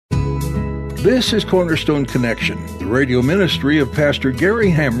This is Cornerstone Connection, the radio ministry of Pastor Gary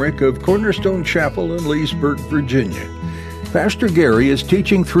Hamrick of Cornerstone Chapel in Leesburg, Virginia. Pastor Gary is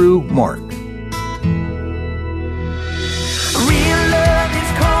teaching through Mark.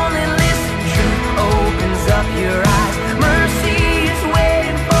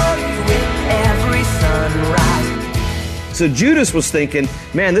 So Judas was thinking,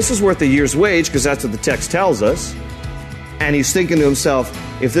 man, this is worth a year's wage, because that's what the text tells us. And he's thinking to himself,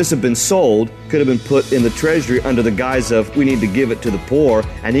 if this had been sold, could have been put in the treasury under the guise of, we need to give it to the poor,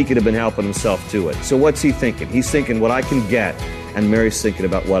 and he could have been helping himself to it. So what's he thinking? He's thinking what I can get, and Mary's thinking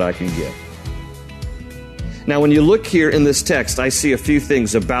about what I can give. Now, when you look here in this text, I see a few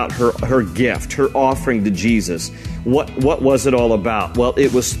things about her gift, her offering to Jesus. What was it all about? Well,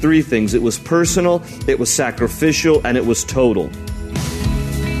 it was three things. It was personal, it was sacrificial, and it was total.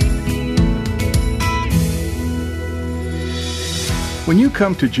 When you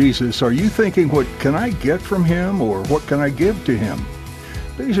come to Jesus, are you thinking, what can I get from him, or what can I give to him?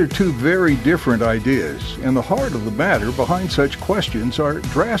 These are two very different ideas, and the heart of the matter behind such questions are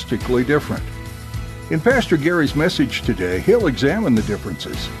drastically different. In Pastor Gary's message today, he'll examine the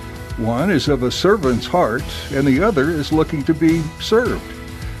differences. One is of a servant's heart, and the other is looking to be served.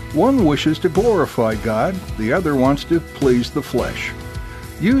 One wishes to glorify God, the other wants to please the flesh.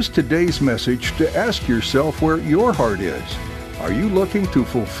 Use today's message to ask yourself where your heart is. Are you looking to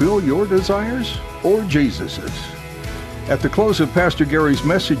fulfill your desires or Jesus's? At the close of Pastor Gary's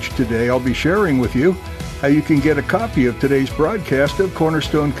message today, I'll be sharing with you how you can get a copy of today's broadcast of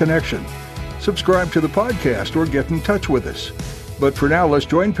Cornerstone Connection. Subscribe to the podcast or get in touch with us. But for now, let's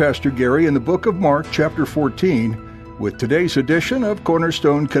join Pastor Gary in the book of Mark, chapter 14, with today's edition of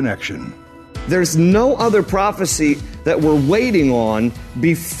Cornerstone Connection. There's no other prophecy that we're waiting on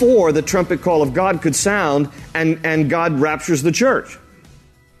before the trumpet call of God could sound and God raptures the church.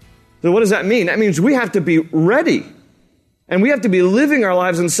 So what does that mean? That means we have to be ready. And we have to be living our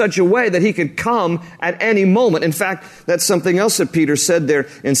lives in such a way that he could come at any moment. In fact, that's something else that Peter said there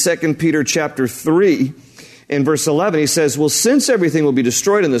in 2 Peter chapter 3. In verse 11, he says, well, since everything will be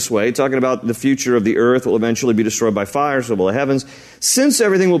destroyed in this way, talking about the future of the earth will eventually be destroyed by fire, so will the heavens. Since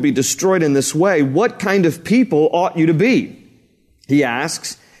everything will be destroyed in this way, what kind of people ought you to be? He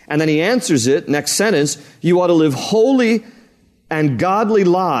asks, and then he answers it, next sentence, you ought to live holy and godly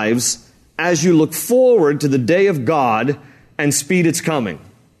lives as you look forward to the day of God and speed its coming.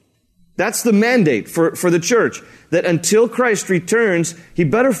 That's the mandate for the church, that until Christ returns, he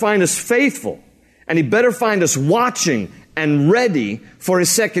better find us faithful. And he better find us watching and ready for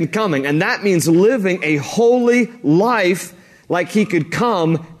his second coming. And that means living a holy life like he could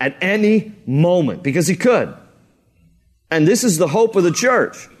come at any moment, because he could. And this is the hope of the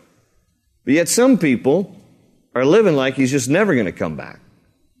church. But yet some people are living like he's just never going to come back.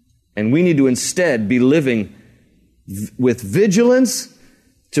 And we need to instead be living with vigilance,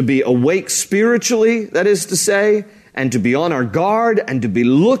 to be awake spiritually, that is to say, and to be on our guard, and to be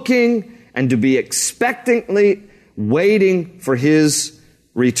looking, and to be expectantly waiting for his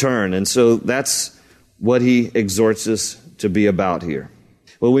return. And so that's what he exhorts us to be about here.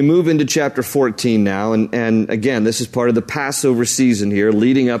 Well, we move into chapter 14 now, and again, this is part of the Passover season here,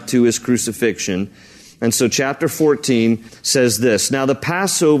 leading up to his crucifixion. And so chapter 14 says this, now the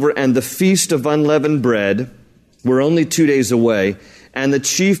Passover and the Feast of Unleavened Bread were only 2 days away, and the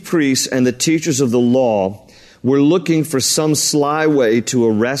chief priests and the teachers of the law were looking for some sly way to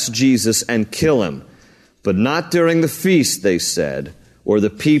arrest Jesus and kill him. But not during the feast, they said, or the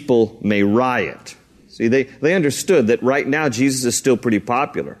people may riot. See, they understood that right now Jesus is still pretty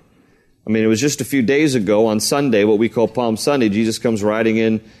popular. I mean, it was just a few days ago on Sunday, what we call Palm Sunday, Jesus comes riding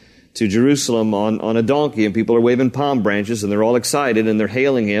in to Jerusalem on a donkey, and people are waving palm branches, and they're all excited, and they're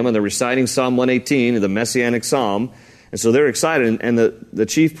hailing him, and they're reciting Psalm 118, the Messianic Psalm. And so they're excited, and the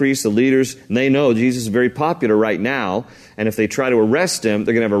chief priests, the leaders, and they know Jesus is very popular right now, and if they try to arrest him,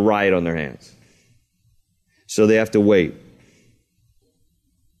 they're going to have a riot on their hands. So they have to wait.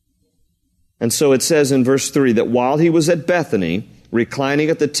 And so it says in verse 3 that while he was at Bethany, reclining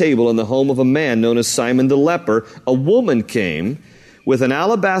at the table in the home of a man known as Simon the leper, a woman came with an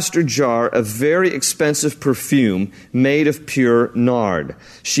alabaster jar of very expensive perfume made of pure nard.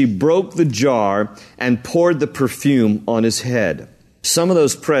 She broke the jar and poured the perfume on his head. Some of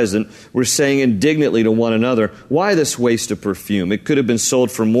those present were saying indignantly to one another, why this waste of perfume? It could have been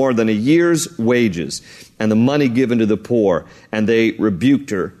sold for more than a year's wages and the money given to the poor. And they rebuked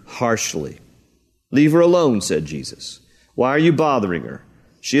her harshly. Leave her alone, said Jesus. Why are you bothering her?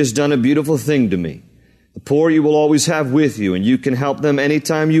 She has done a beautiful thing to me. The poor you will always have with you, and you can help them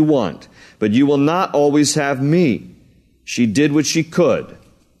anytime you want. But you will not always have me. She did what she could.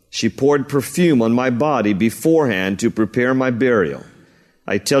 She poured perfume on my body beforehand to prepare my burial.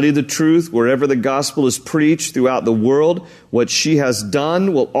 I tell you the truth, wherever the gospel is preached throughout the world, what she has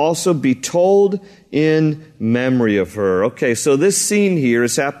done will also be told in memory of her. Okay, so this scene here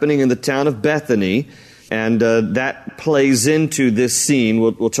is happening in the town of Bethany, and that plays into this scene.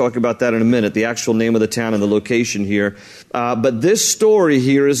 We'll talk about that in a minute, the actual name of the town and the location here. But this story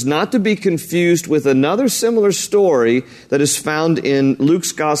here is not to be confused with another similar story that is found in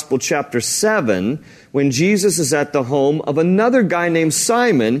Luke's Gospel, chapter 7, when Jesus is at the home of another guy named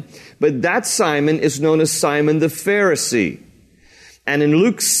Simon, but that Simon is known as Simon the Pharisee. And in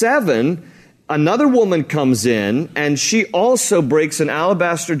Luke 7, another woman comes in, and she also breaks an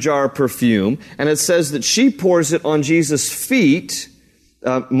alabaster jar of perfume, and it says that she pours it on Jesus' feet.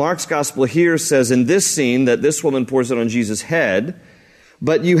 Mark's gospel here says in this scene that this woman pours it on Jesus' head.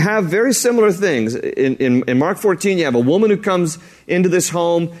 But you have very similar things. In Mark 14, you have a woman who comes into this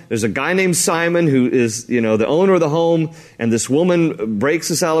home. There's a guy named Simon who is, the owner of the home. And this woman breaks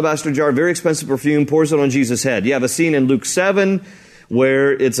this alabaster jar, very expensive perfume, pours it on Jesus' head. You have a scene in Luke 7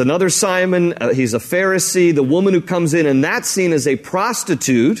 where it's another Simon. He's a Pharisee. The woman who comes in that scene is a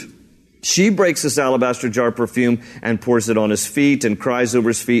prostitute. She breaks this alabaster jar of perfume and pours it on his feet and cries over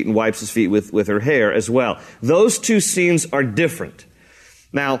his feet and wipes his feet with her hair as well. Those two scenes are different.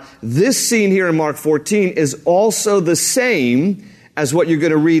 Now, this scene here in Mark 14 is also the same as what you're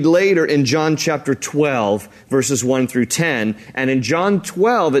going to read later in John chapter 12, verses 1 through 10. And in John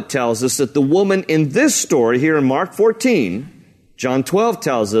 12, it tells us that the woman in this story here in Mark 14, John 12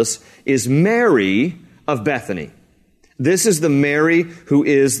 tells us, is Mary of Bethany. This is the Mary who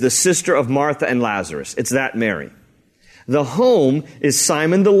is the sister of Martha and Lazarus. It's that Mary. The home is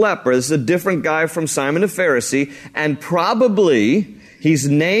Simon the leper. This is a different guy from Simon the Pharisee, and probably he's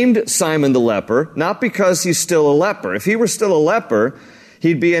named Simon the leper, not because he's still a leper. If he were still a leper,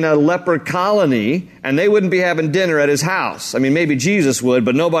 he'd be in a leper colony, and they wouldn't be having dinner at his house. I mean, maybe Jesus would,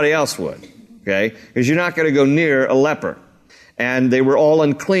 but nobody else would, okay? Because you're not going to go near a leper. And they were all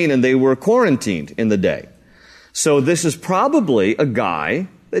unclean, and they were quarantined in the day. So this is probably a guy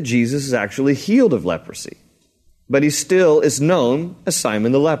that Jesus has actually healed of leprosy. But he still is known as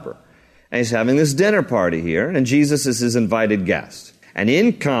Simon the leper. And he's having this dinner party here, and Jesus is his invited guest. And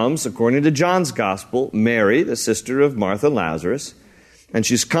in comes, according to John's gospel, Mary, the sister of Martha and Lazarus. And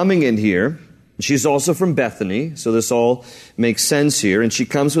she's coming in here. She's also from Bethany, so this all makes sense here. And she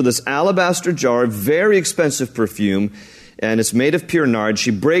comes with this alabaster jar of very expensive perfume, and it's made of pure nard.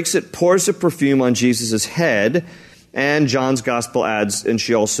 She breaks it, pours the perfume on Jesus' head, and John's gospel adds, and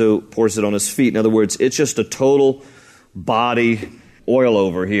she also pours it on his feet. In other words, it's just a total body oil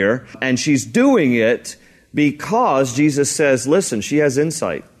over here. And she's doing it because Jesus says, listen, she has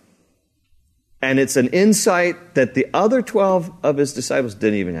insight. And it's an insight that the other 12 of his disciples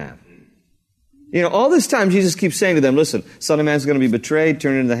didn't even have. All this time Jesus keeps saying to them, listen, Son of Man is going to be betrayed,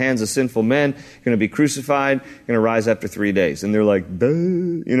 turned into the hands of sinful men, going to be crucified, going to rise after 3 days. And they're like, duh.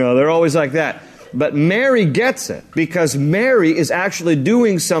 They're always like that. But Mary gets it because Mary is actually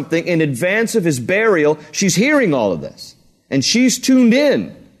doing something in advance of his burial. She's hearing all of this. And she's tuned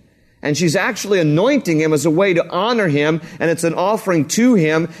in. And she's actually anointing him as a way to honor him. And it's an offering to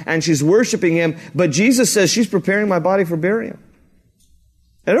him. And she's worshiping him. But Jesus says she's preparing my body for burial.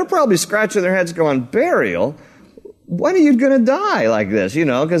 And they're probably scratching their heads going, burial? When are you going to die like this?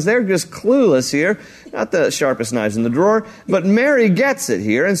 Because they're just clueless here. Not the sharpest knives in the drawer. But Mary gets it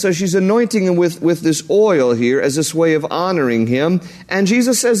here. And so she's anointing him with this oil here as this way of honoring him. And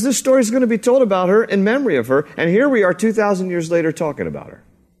Jesus says this story is going to be told about her in memory of her. And here we are 2,000 years later talking about her.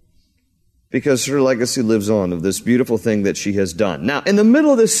 Because her legacy lives on of this beautiful thing that she has done. Now, in the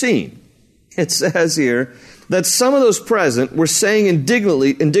middle of this scene, it says here that some of those present were saying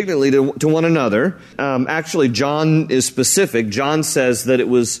indignantly to one another. Actually, John is specific. John says that it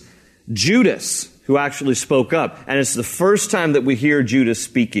was Judas who actually spoke up. And it's the first time that we hear Judas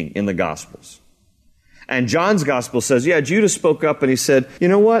speaking in the Gospels. And John's Gospel says, Judas spoke up and he said, you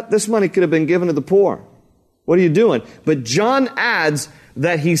know what? This money could have been given to the poor. What are you doing? But John adds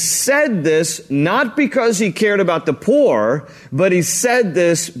that he said this not because he cared about the poor, but he said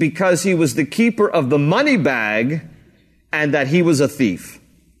this because he was the keeper of the money bag and that he was a thief.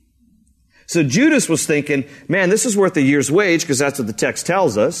 So Judas was thinking, man, this is worth a year's wage, because that's what the text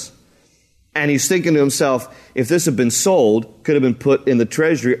tells us. And he's thinking to himself, if this had been sold, could have been put in the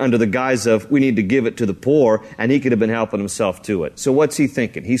treasury under the guise of, we need to give it to the poor, and he could have been helping himself to it. So what's he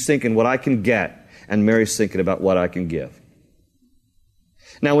thinking? He's thinking what I can get, and Mary's thinking about what I can give.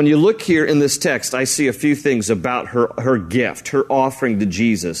 Now, when you look here in this text, I see a few things about her gift, her offering to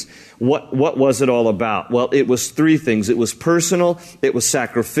Jesus. What was it all about? Well, it was three things. It was personal, it was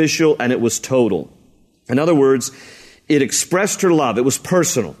sacrificial, and it was total. In other words, it expressed her love. It was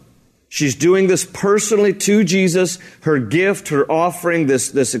personal. She's doing this personally to Jesus. Her gift, her offering,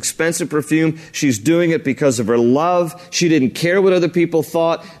 this expensive perfume, she's doing it because of her love. She didn't care what other people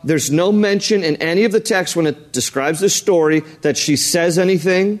thought. There's no mention in any of the text when it describes this story that she says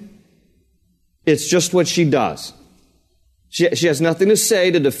anything. It's just what she does. She has nothing to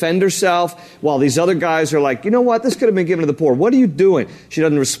say to defend herself, while these other guys are like, you know what, this could have been given to the poor. What are you doing? She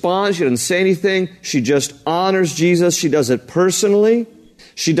doesn't respond. She doesn't say anything. She just honors Jesus. She does it personally.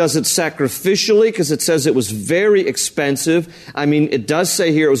 She does it sacrificially because it says it was very expensive. I mean, it does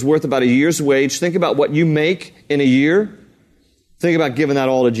say here it was worth about a year's wage. Think about what you make in a year. Think about giving that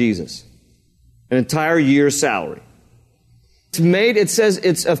all to Jesus. An entire year's salary. It's made, it says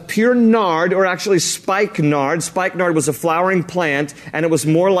it's of pure nard, or actually spikenard. Spikenard was a flowering plant, and it was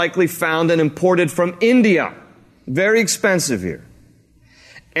more likely found and imported from India. Very expensive here.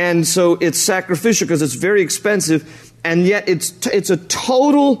 And so it's sacrificial because it's very expensive. And yet it's a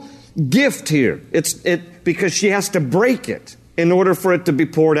total gift here. Because she has to break it in order for it to be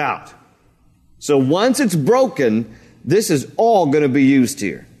poured out. So once it's broken, this is all going to be used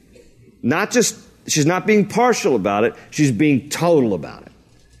here. She's not being partial about it. She's being total about it.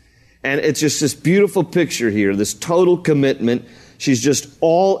 And it's just this beautiful picture here, this total commitment. She's just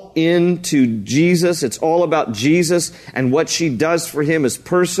all into Jesus. It's all about Jesus. And what she does for him is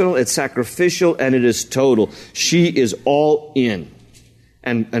personal, it's sacrificial, and it is total. She is all in.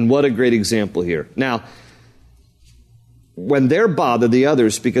 And what a great example here. Now, when they're bothered, the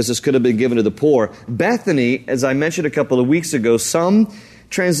others, because this could have been given to the poor, Bethany, as I mentioned a couple of weeks ago, some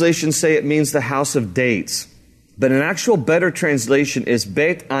translations say it means the house of dates. But an actual better translation is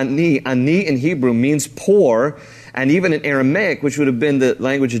Beit Ani. Ani in Hebrew means poor. And even in Aramaic, which would have been the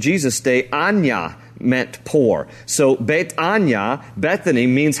language of Jesus' day, Anya meant poor. So Beit Anya, Bethany,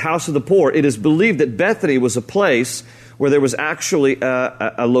 means house of the poor. It is believed that Bethany was a place where there was actually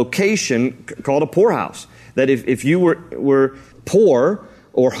a location called a poorhouse. That if you were poor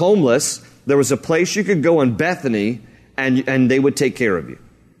or homeless, there was a place you could go in Bethany and they would take care of you.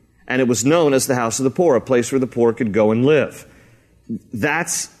 And it was known as the house of the poor, a place where the poor could go and live.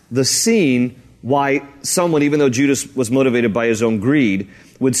 That's the scene why someone, even though Judas was motivated by his own greed,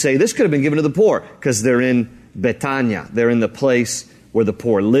 would say this could have been given to the poor, because they're in Bethania. They're in the place where the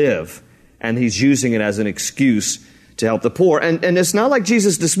poor live. And he's using it as an excuse to help the poor. And it's not like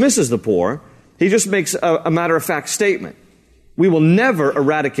Jesus dismisses the poor. He just makes a matter-of-fact statement. We will never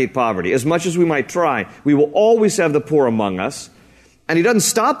eradicate poverty, as much as we might try. We will always have the poor among us. And he doesn't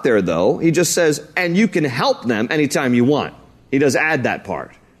stop there, though. He just says, and you can help them anytime you want. He does add that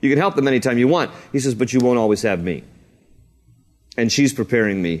part. You can help them anytime you want. He says, but you won't always have me. And she's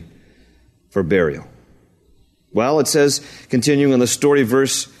preparing me for burial. Well, it says, continuing on the story,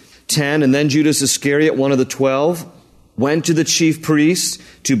 verse 10, and then Judas Iscariot, one of the 12, went to the chief priests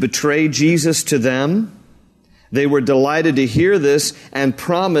to betray Jesus to them. They were delighted to hear this and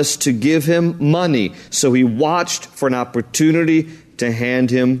promised to give him money. So he watched for an opportunity to hand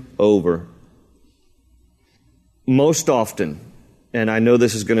him over. Most often, and I know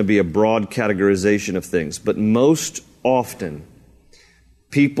this is going to be a broad categorization of things, but most often,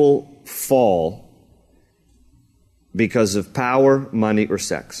 people fall because of power, money, or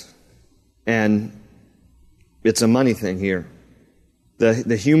sex. And it's a money thing here.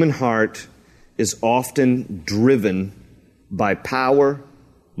 The human heart is often driven by power,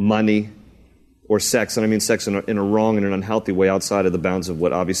 money, or sex. And I mean sex in a wrong and an unhealthy way outside of the bounds of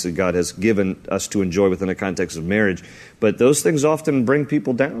what obviously God has given us to enjoy within the context of marriage. But those things often bring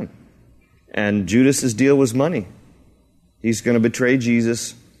people down. And Judas's deal was money. He's going to betray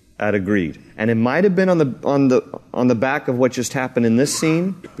Jesus out of greed. And it might have been on the back of what just happened in this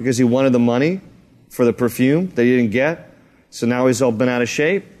scene, because he wanted the money for the perfume that he didn't get. So now he's all bent out of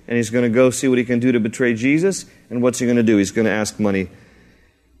shape, and he's going to go see what he can do to betray Jesus. And what's he going to do? He's going to ask money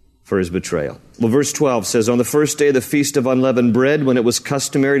for his betrayal. Well, verse 12 says, on the first day of the Feast of Unleavened Bread, when it was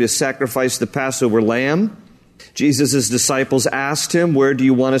customary to sacrifice the Passover lamb, Jesus' disciples asked him, where do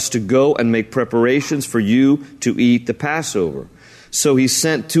you want us to go and make preparations for you to eat the Passover? So he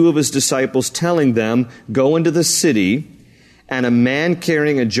sent two of his disciples, telling them, go into the city, and a man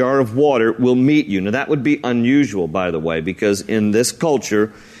carrying a jar of water will meet you. Now, that would be unusual, by the way, because in this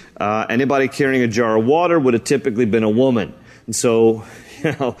culture, anybody carrying a jar of water would have typically been a woman. And so,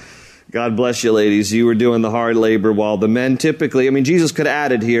 God bless you, ladies. You were doing the hard labor while the men typically, Jesus could have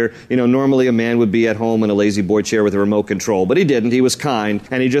added here, normally a man would be at home in a lazy boy chair with a remote control, but he didn't. He was kind,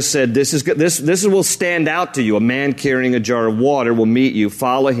 and he just said, this will stand out to you. A man carrying a jar of water will meet you.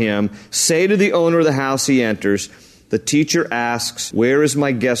 Follow him. Say to the owner of the house he enters, the teacher asks, where is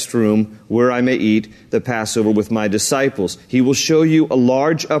my guest room where I may eat the Passover with my disciples? He will show you a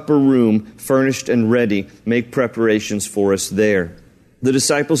large upper room furnished and ready. Make preparations for us there. The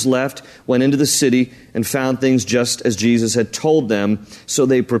disciples left, went into the city, and found things just as Jesus had told them, so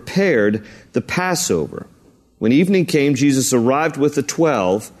they prepared the Passover. When evening came, Jesus arrived with the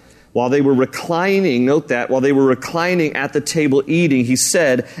 12. While they were reclining, note that, while they were reclining at the table eating, he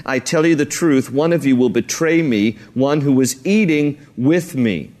said, I tell you the truth, one of you will betray me, one who was eating with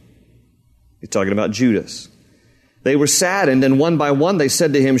me. He's talking about Judas. They were saddened, and one by one they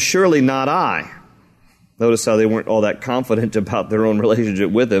said to him, surely not I. Notice how they weren't all that confident about their own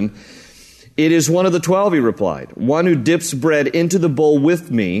relationship with him. It is one of the 12, he replied, one who dips bread into the bowl with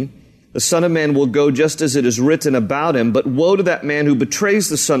me. The Son of Man will go just as it is written about him, but woe to that man who betrays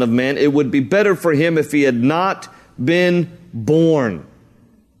the Son of Man. It would be better for him if he had not been born.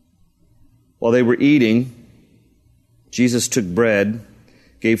 While they were eating, Jesus took bread,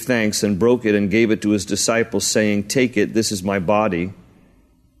 gave thanks, and broke it and gave it to his disciples, saying, take it, this is my body.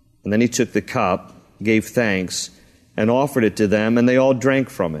 And then he took the cup, gave thanks, and offered it to them, and they all drank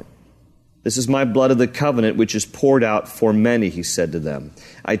from it. This is my blood of the covenant, which is poured out for many, he said to them.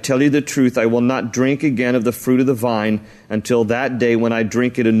 I tell you the truth, I will not drink again of the fruit of the vine until that day when I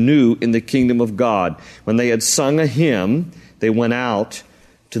drink it anew in the kingdom of God. When they had sung a hymn, they went out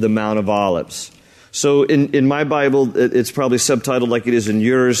to the Mount of Olives. So in my Bible, it's probably subtitled like it is in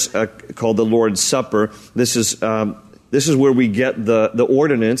yours, called the Lord's Supper. This is where we get the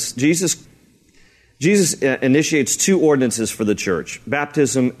ordinance. Jesus initiates two ordinances for the church,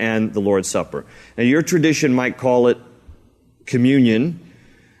 baptism and the Lord's Supper. Now, your tradition might call it communion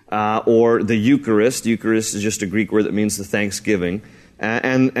or the Eucharist. Eucharist is just a Greek word that means the thanksgiving.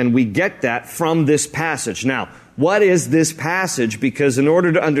 And we get that from this passage. Now, what is this passage? Because in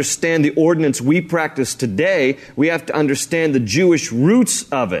order to understand the ordinance we practice today, we have to understand the Jewish roots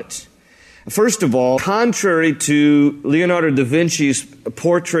of it. First of all, contrary to Leonardo da Vinci's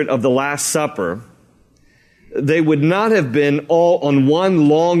portrait of the Last Supper, they would not have been all on one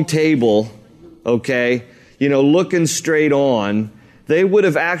long table, okay, looking straight on. They would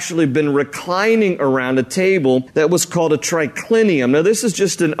have actually been reclining around a table that was called a triclinium. Now, this is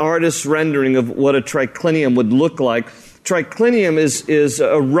just an artist's rendering of what a triclinium would look like. Triclinium is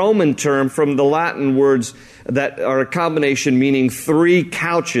a Roman term from the Latin words that are a combination meaning three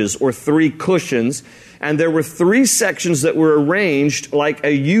couches or three cushions. And there were three sections that were arranged like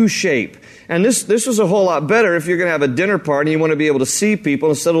a U shape. And this was a whole lot better if you're going to have a dinner party and you want to be able to see people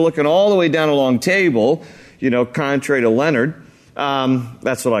instead of looking all the way down a long table, contrary to Leonard.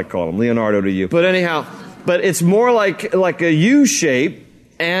 That's what I call him, Leonardo to you. But anyhow, it's more like a U shape.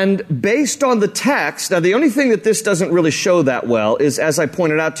 And based on the text, now the only thing that this doesn't really show that well is, as I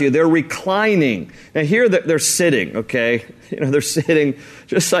pointed out to you, they're reclining. Now here they're sitting, okay? They're sitting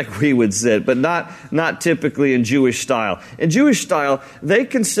just like we would sit, but not typically in Jewish style. In Jewish style, they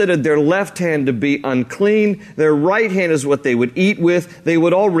considered their left hand to be unclean. Their right hand is what they would eat with. They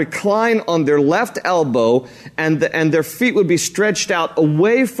would all recline on their left elbow, and their feet would be stretched out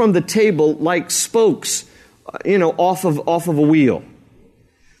away from the table like spokes, off of a wheel.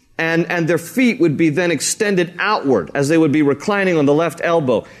 And their feet would be then extended outward as they would be reclining on the left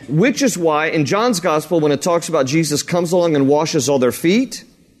elbow. Which is why in John's Gospel, when it talks about Jesus comes along and washes all their feet,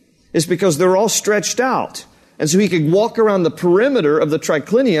 is because they're all stretched out. And so he could walk around the perimeter of the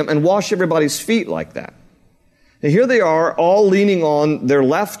triclinium and wash everybody's feet like that. And here they are, all leaning on their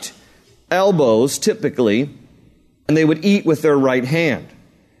left elbows, typically, and they would eat with their right hand.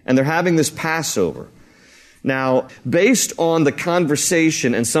 And they're having this Passover. Now, based on the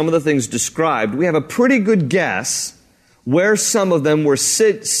conversation and some of the things described, we have a pretty good guess where some of them were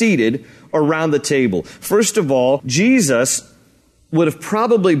seated around the table. First of all, Jesus would have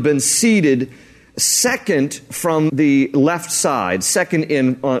probably been seated second from the left side, second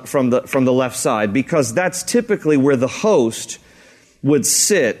in from the left side, because that's typically where the host would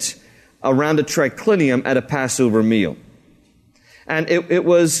sit around a triclinium at a Passover meal. And it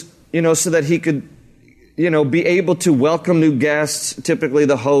was, so that he could be able to welcome new guests, typically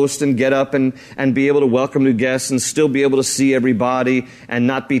the host, and get up and be able to welcome new guests and still be able to see everybody and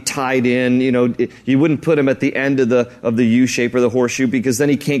not be tied in. You wouldn't put him at the end of the U shape or the horseshoe because then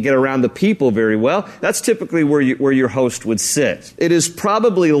he can't get around the people very well. That's typically where your host would sit. It is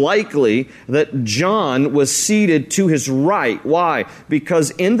probably likely that John was seated to his right. Why?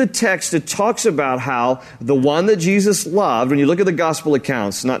 Because in the text it talks about how the one that Jesus loved, when you look at the gospel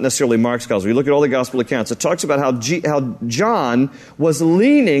accounts, not necessarily Mark's gospel, you look at all the gospel accounts, it talks about how John was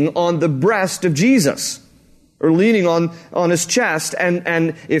leaning on the breast of Jesus, or leaning on his chest.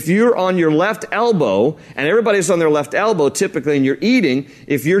 And if you're on your left elbow, and everybody's on their left elbow typically, and you're eating,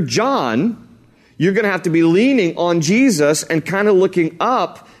 if you're John, you're going to have to be leaning on Jesus and kind of looking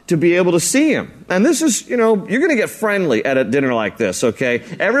up to be able to see him. And this is, you're going to get friendly at a dinner like this, okay?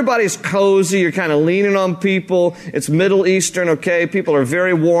 Everybody's cozy. You're kind of leaning on people. It's Middle Eastern, okay? People are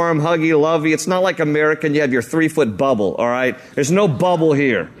very warm, huggy, lovey. It's not like American. You have your 3-foot bubble, all right? There's no bubble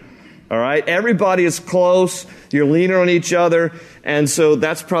here, all right? Everybody is close. You're leaning on each other. And so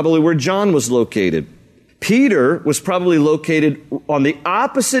that's probably where John was located. Peter was probably located on the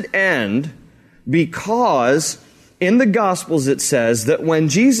opposite end because in the Gospels, it says that when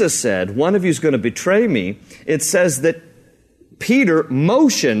Jesus said, one of you is going to betray me, it says that Peter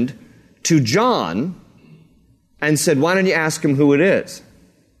motioned to John and said, why don't you ask him who it is?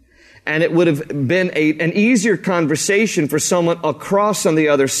 And it would have been an easier conversation for someone across on the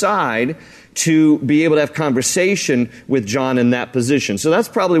other side to be able to have conversation with John in that position. So that's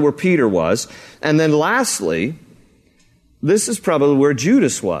probably where Peter was. And then lastly, this is probably where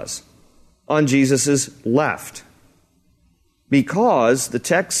Judas was, on Jesus' left. Because the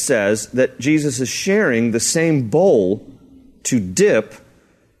text says that Jesus is sharing the same bowl to dip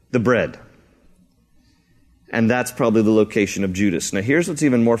the bread. And that's probably the location of Judas. Now here's what's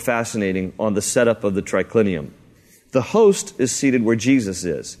even more fascinating on the setup of the triclinium. The host is seated where Jesus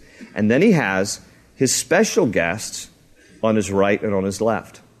is. And then he has his special guests on his right and on his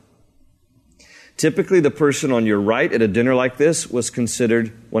left. Typically the person on your right at a dinner like this was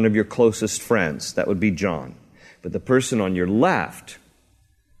considered one of your closest friends. That would be John. But the person on your left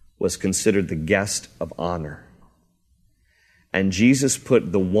was considered the guest of honor. And Jesus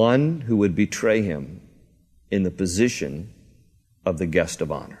put the one who would betray him in the position of the guest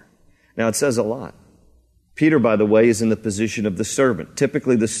of honor. Now, it says a lot. Peter, by the way, is in the position of the servant.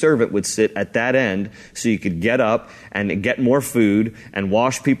 Typically, the servant would sit at that end so you could get up and get more food and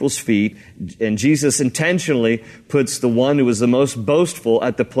wash people's feet. And Jesus intentionally puts the one who was the most boastful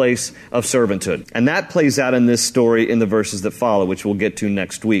at the place of servanthood. And that plays out in this story in the verses that follow, which we'll get to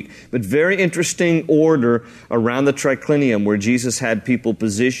next week. But very interesting order around the triclinium where Jesus had people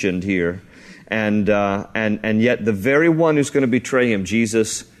positioned here. And yet the very one who's going to betray him,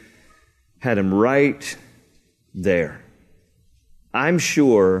 Jesus had him right there. I'm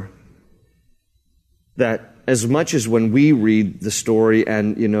sure that as much as when we read the story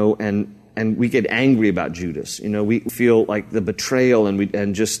and we get angry about Judas, we feel like the betrayal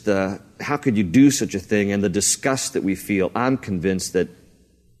and just the how could you do such a thing and the disgust that we feel, I'm convinced that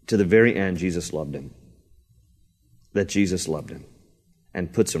to the very end Jesus loved him. That Jesus loved him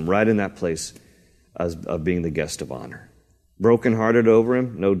and puts him right in that place of being the guest of honor. Brokenhearted over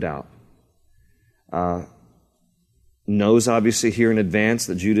him, no doubt. Knows obviously here in advance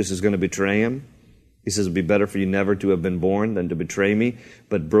that Judas is going to betray him. He says, it'd be better for you never to have been born than to betray me,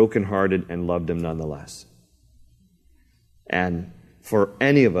 but brokenhearted and loved him nonetheless. And for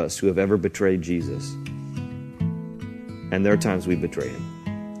any of us who have ever betrayed Jesus, and there are times we betray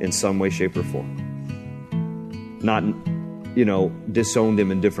him in some way, shape, or form. Not, disowned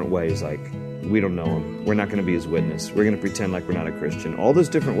him in different ways, like we don't know him. We're not going to be his witness. We're going to pretend like we're not a Christian. All those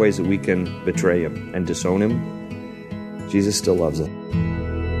different ways that we can betray him and disown him, Jesus still loves him.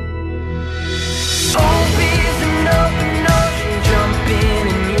 Open ocean, jump in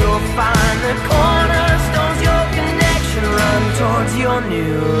and you'll find the cornerstone's your connection. Run towards your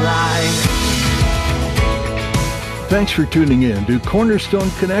new life. Thanks for tuning in to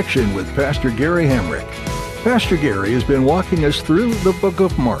Cornerstone Connection with Pastor Gary Hamrick. Pastor Gary has been walking us through the book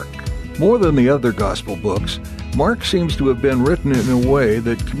of Mark. More than the other gospel books, Mark seems to have been written in a way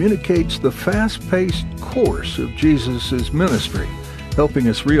that communicates the fast-paced course of Jesus' ministry, helping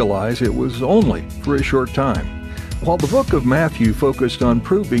us realize it was only for a short time. While the book of Matthew focused on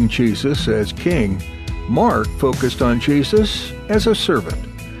proving Jesus as king, Mark focused on Jesus as a servant.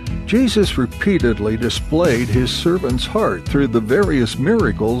 Jesus repeatedly displayed his servant's heart through the various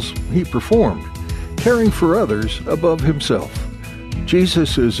miracles he performed, caring for others above himself.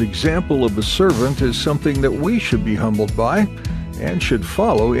 Jesus' example of a servant is something that we should be humbled by and should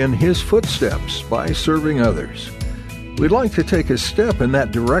follow in His footsteps by serving others. We'd like to take a step in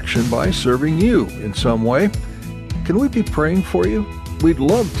that direction by serving you in some way. Can we be praying for you? We'd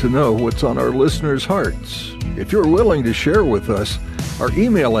love to know what's on our listeners' hearts. If you're willing to share with us, our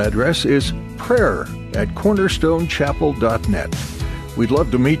email address is prayer@cornerstonechapel.net. We'd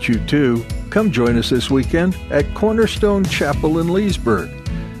love to meet you too. Come join us this weekend at Cornerstone Chapel in Leesburg.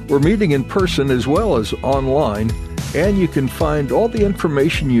 We're meeting in person as well as online, and you can find all the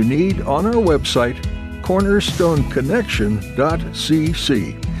information you need on our website,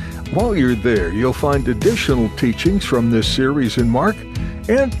 cornerstoneconnection.cc. While you're there, you'll find additional teachings from this series in Mark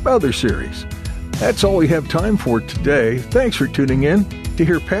and other series. That's all we have time for today. Thanks for tuning in to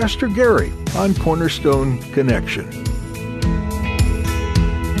hear Pastor Gary on Cornerstone Connection.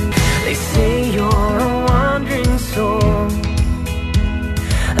 They say you're a wandering soul,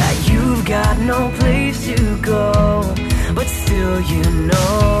 that you've got no place to go, but still you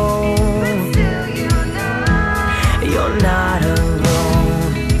know